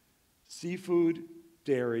 Seafood,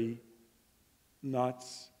 dairy,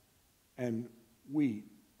 nuts, and wheat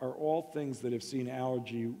are all things that have seen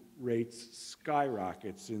allergy rates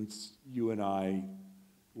skyrocket since you and I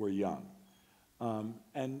were young.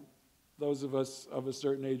 And those of us of a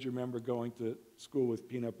certain age remember going to school with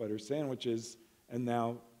peanut butter sandwiches, and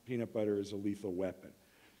now peanut butter is a lethal weapon.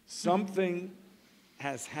 Something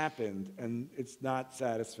has happened, and it's not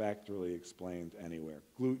satisfactorily explained anywhere.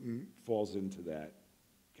 Gluten falls into that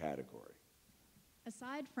category.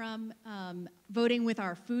 Aside from voting with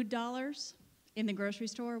our food dollars in the grocery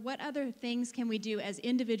store, what other things can we do as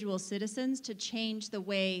individual citizens to change the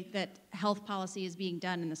way that health policy is being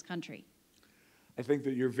done in this country? I think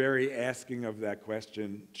that your very asking of that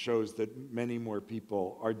question shows that many more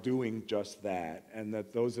people are doing just that, and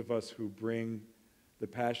that those of us who bring the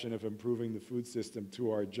passion of improving the food system to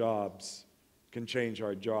our jobs can change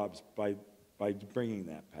our jobs by bringing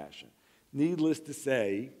that passion. Needless to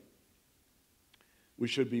say, we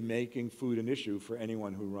should be making food an issue for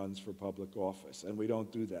anyone who runs for public office, and we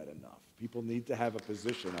don't do that enough. People need to have a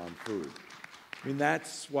position on food. I mean,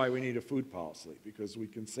 that's why we need a food policy, because we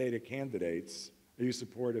can say to candidates, are you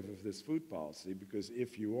supportive of this food policy? Because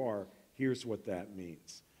if you are, here's what that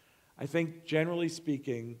means. I think, generally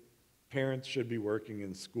speaking, parents should be working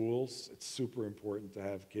in schools. It's super important to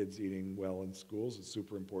have kids eating well in schools. It's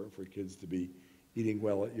super important for kids to be eating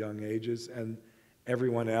well at young ages. And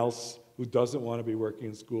everyone else who doesn't want to be working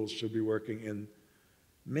in schools should be working in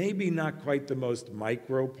maybe not quite the most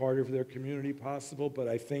micro part of their community possible, but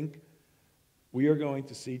I think we are going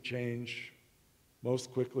to see change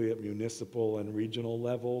most quickly at municipal and regional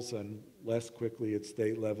levels, and less quickly at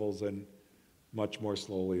state levels, and much more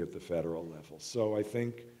slowly at the federal level. So I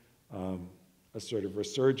think a sort of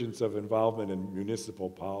resurgence of involvement in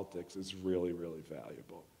municipal politics is really, really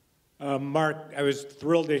valuable. Mark, I was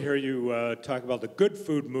thrilled to hear you talk about the good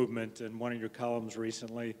food movement in one of your columns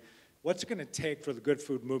recently. What's it going to take for the good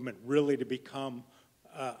food movement really to become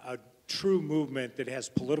a true movement that has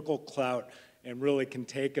political clout and really can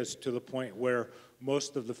take us to the point where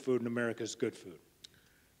most of the food in America is good food?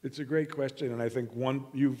 It's a great question, and I think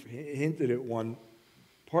you've hinted at one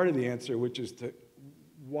part of the answer, which is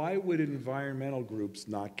why would environmental groups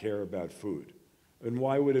not care about food? And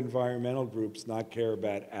why would environmental groups not care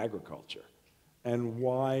about agriculture? And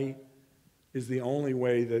why is the only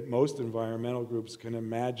way that most environmental groups can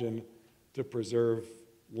imagine to preserve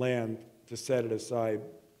land to set it aside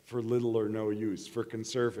for little or no use, for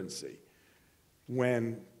conservancy,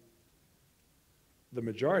 when the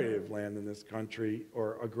majority of land in this country,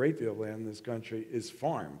 or a great deal of land in this country, is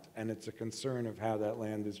farmed, and it's a concern of how that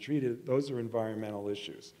land is treated? Those are environmental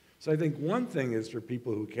issues. So I think one thing is for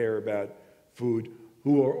people who care about food,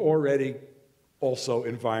 who are already also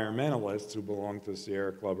environmentalists, who belong to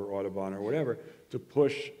Sierra Club or Audubon or whatever, to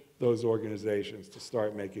push those organizations to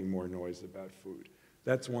start making more noise about food.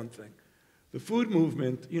 That's one thing. The food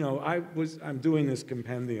movement, you know, I'm doing this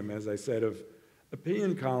compendium, as I said, of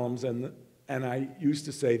opinion columns, and I used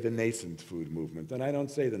to say the nascent food movement, and I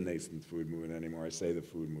don't say the nascent food movement anymore, I say the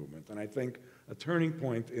food movement. And I think a turning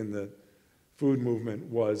point in the food movement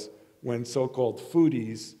was when so-called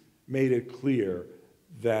foodies made it clear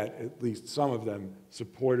that at least some of them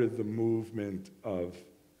supported the movement of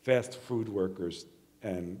fast food workers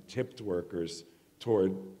and tipped workers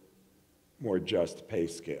toward more just pay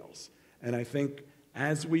scales. And I think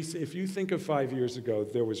if you think of 5 years ago,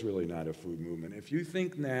 there was really not a food movement. If you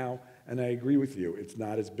think now, and I agree with you, it's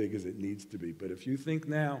not as big as it needs to be, but if you think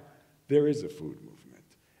now, there is a food movement.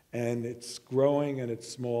 And it's growing and it's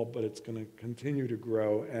small, but it's going to continue to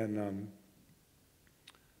grow, and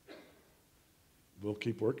we'll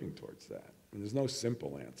keep working towards that. And there's no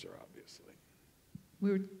simple answer, obviously.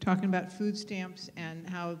 We were talking about food stamps and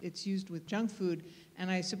how it's used with junk food, and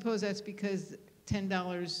I suppose that's because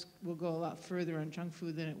 $10 will go a lot further on junk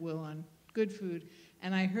food than it will on good food.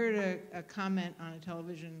 And I heard a comment on a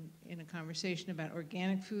television in a conversation about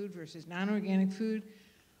organic food versus non-organic food.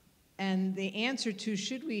 And the answer to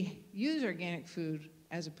should we use organic food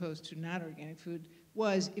as opposed to not organic food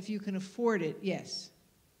was, if you can afford it, yes.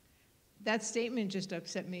 That statement just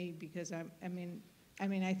upset me because I mean,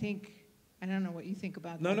 I think, I don't know what you think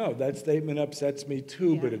about that. No, that statement upsets me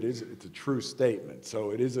too, Yeah. but it's a true statement. So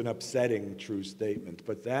it is an upsetting true statement.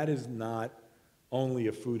 But that is not only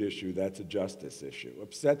a food issue, that's a justice issue.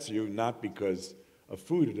 Upsets you not because of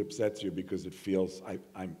food, it upsets you because it feels,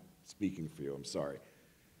 I'm speaking for you, I'm sorry.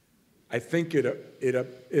 I think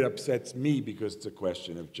it upsets me because it's a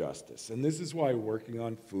question of justice. And this is why working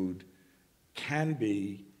on food can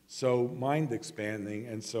be so mind-expanding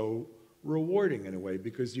and so rewarding in a way,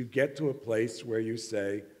 because you get to a place where you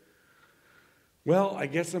say, well, I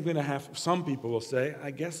guess I'm going to have, some people will say,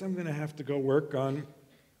 I guess I'm going to have to go work on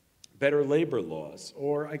better labor laws,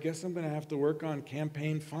 or I guess I'm going to have to work on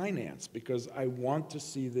campaign finance because I want to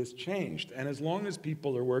see this changed. And as long as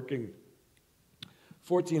people are working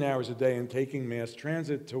 14 hours a day and taking mass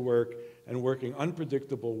transit to work and working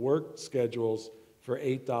unpredictable work schedules for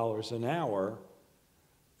 $8 an hour,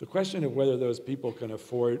 the question of whether those people can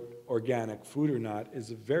afford organic food or not is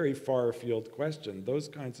a very far-afield question. Those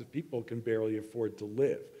kinds of people can barely afford to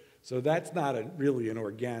live. So that's not really an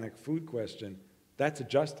organic food question. That's a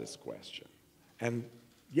justice question. And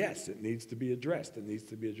yes, it needs to be addressed. It needs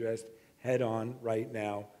to be addressed head-on right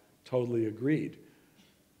now. Totally agreed.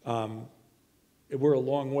 We're a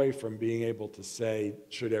long way from being able to say,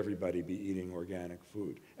 should everybody be eating organic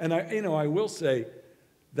food? And I will say,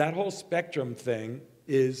 that whole spectrum thing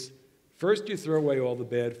is, first you throw away all the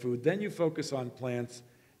bad food, then you focus on plants,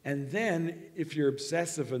 and then if you're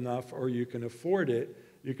obsessive enough or you can afford it,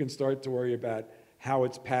 you can start to worry about how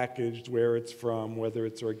it's packaged, where it's from, whether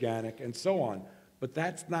it's organic, and so on. But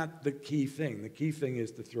that's not the key thing. The key thing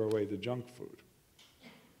is to throw away the junk food.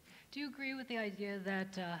 Do you agree with the idea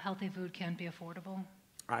that healthy food can be affordable?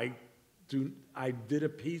 I did a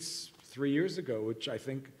piece 3 years ago, which I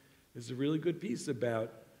think is a really good piece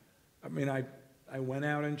about, I went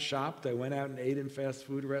out and shopped, I went out and ate in fast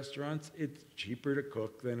food restaurants. It's cheaper to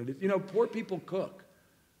cook than it is. Poor people cook.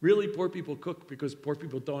 Really, poor people cook because poor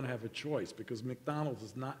people don't have a choice, because McDonald's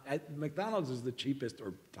is the cheapest,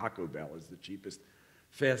 or Taco Bell is the cheapest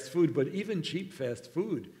fast food, but even cheap fast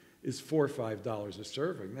food is $4 or $5 a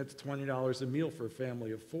serving. That's $20 a meal for a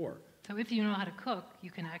family of 4. So if you know how to cook,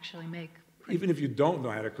 you can actually make... Even if you don't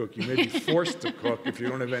know how to cook, you may be forced to cook if you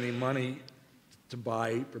don't have any money to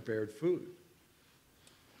buy prepared food.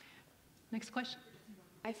 Next question.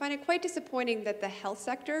 I find it quite disappointing that the health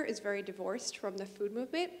sector is very divorced from the food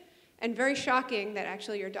movement, and very shocking that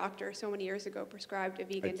actually your doctor so many years ago prescribed a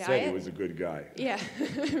vegan diet. I'd say he was a good guy. Yeah,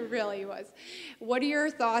 really he was. What are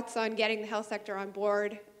your thoughts on getting the health sector on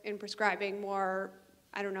board and prescribing more,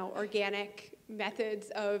 organic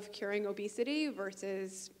methods of curing obesity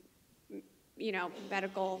versus,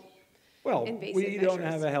 medical invasive we measures? don't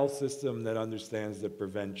have a health system that understands that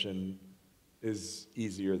prevention is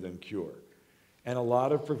easier than cure. And a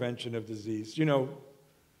lot of prevention of disease,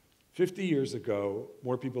 50 years ago,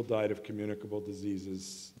 more people died of communicable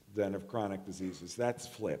diseases than of chronic diseases. That's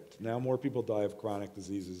flipped. Now more people die of chronic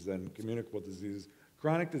diseases than communicable diseases.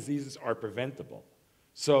 Chronic diseases are preventable.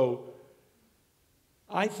 So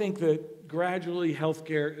I think that gradually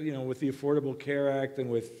healthcare, with the Affordable Care Act and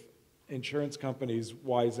with insurance companies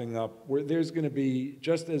wising up, there's going to be,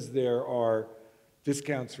 just as there are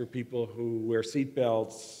discounts for people who wear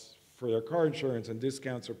seatbelts for their car insurance and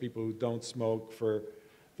discounts for people who don't smoke for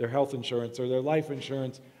their health insurance or their life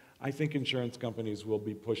insurance, I think insurance companies will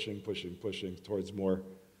be pushing towards more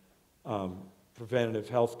preventative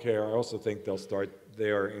health care. I also think they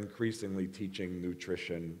are increasingly teaching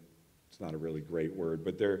nutrition. It's not a really great word,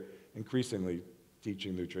 but they're increasingly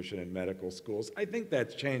teaching nutrition in medical schools. I think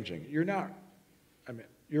that's changing. You're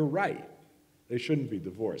right. They shouldn't be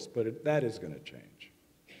divorced, but that is going to change.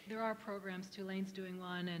 There are programs, Tulane's doing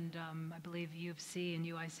one, and I believe U of C and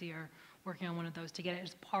UIC are working on one of those to get it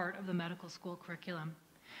as part of the medical school curriculum.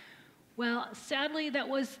 Well, sadly, that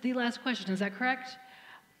was the last question. Is that correct?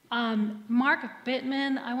 Mark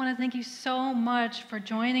Bittman, I want to thank you so much for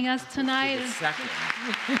joining us tonight.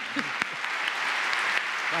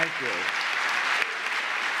 Thank you.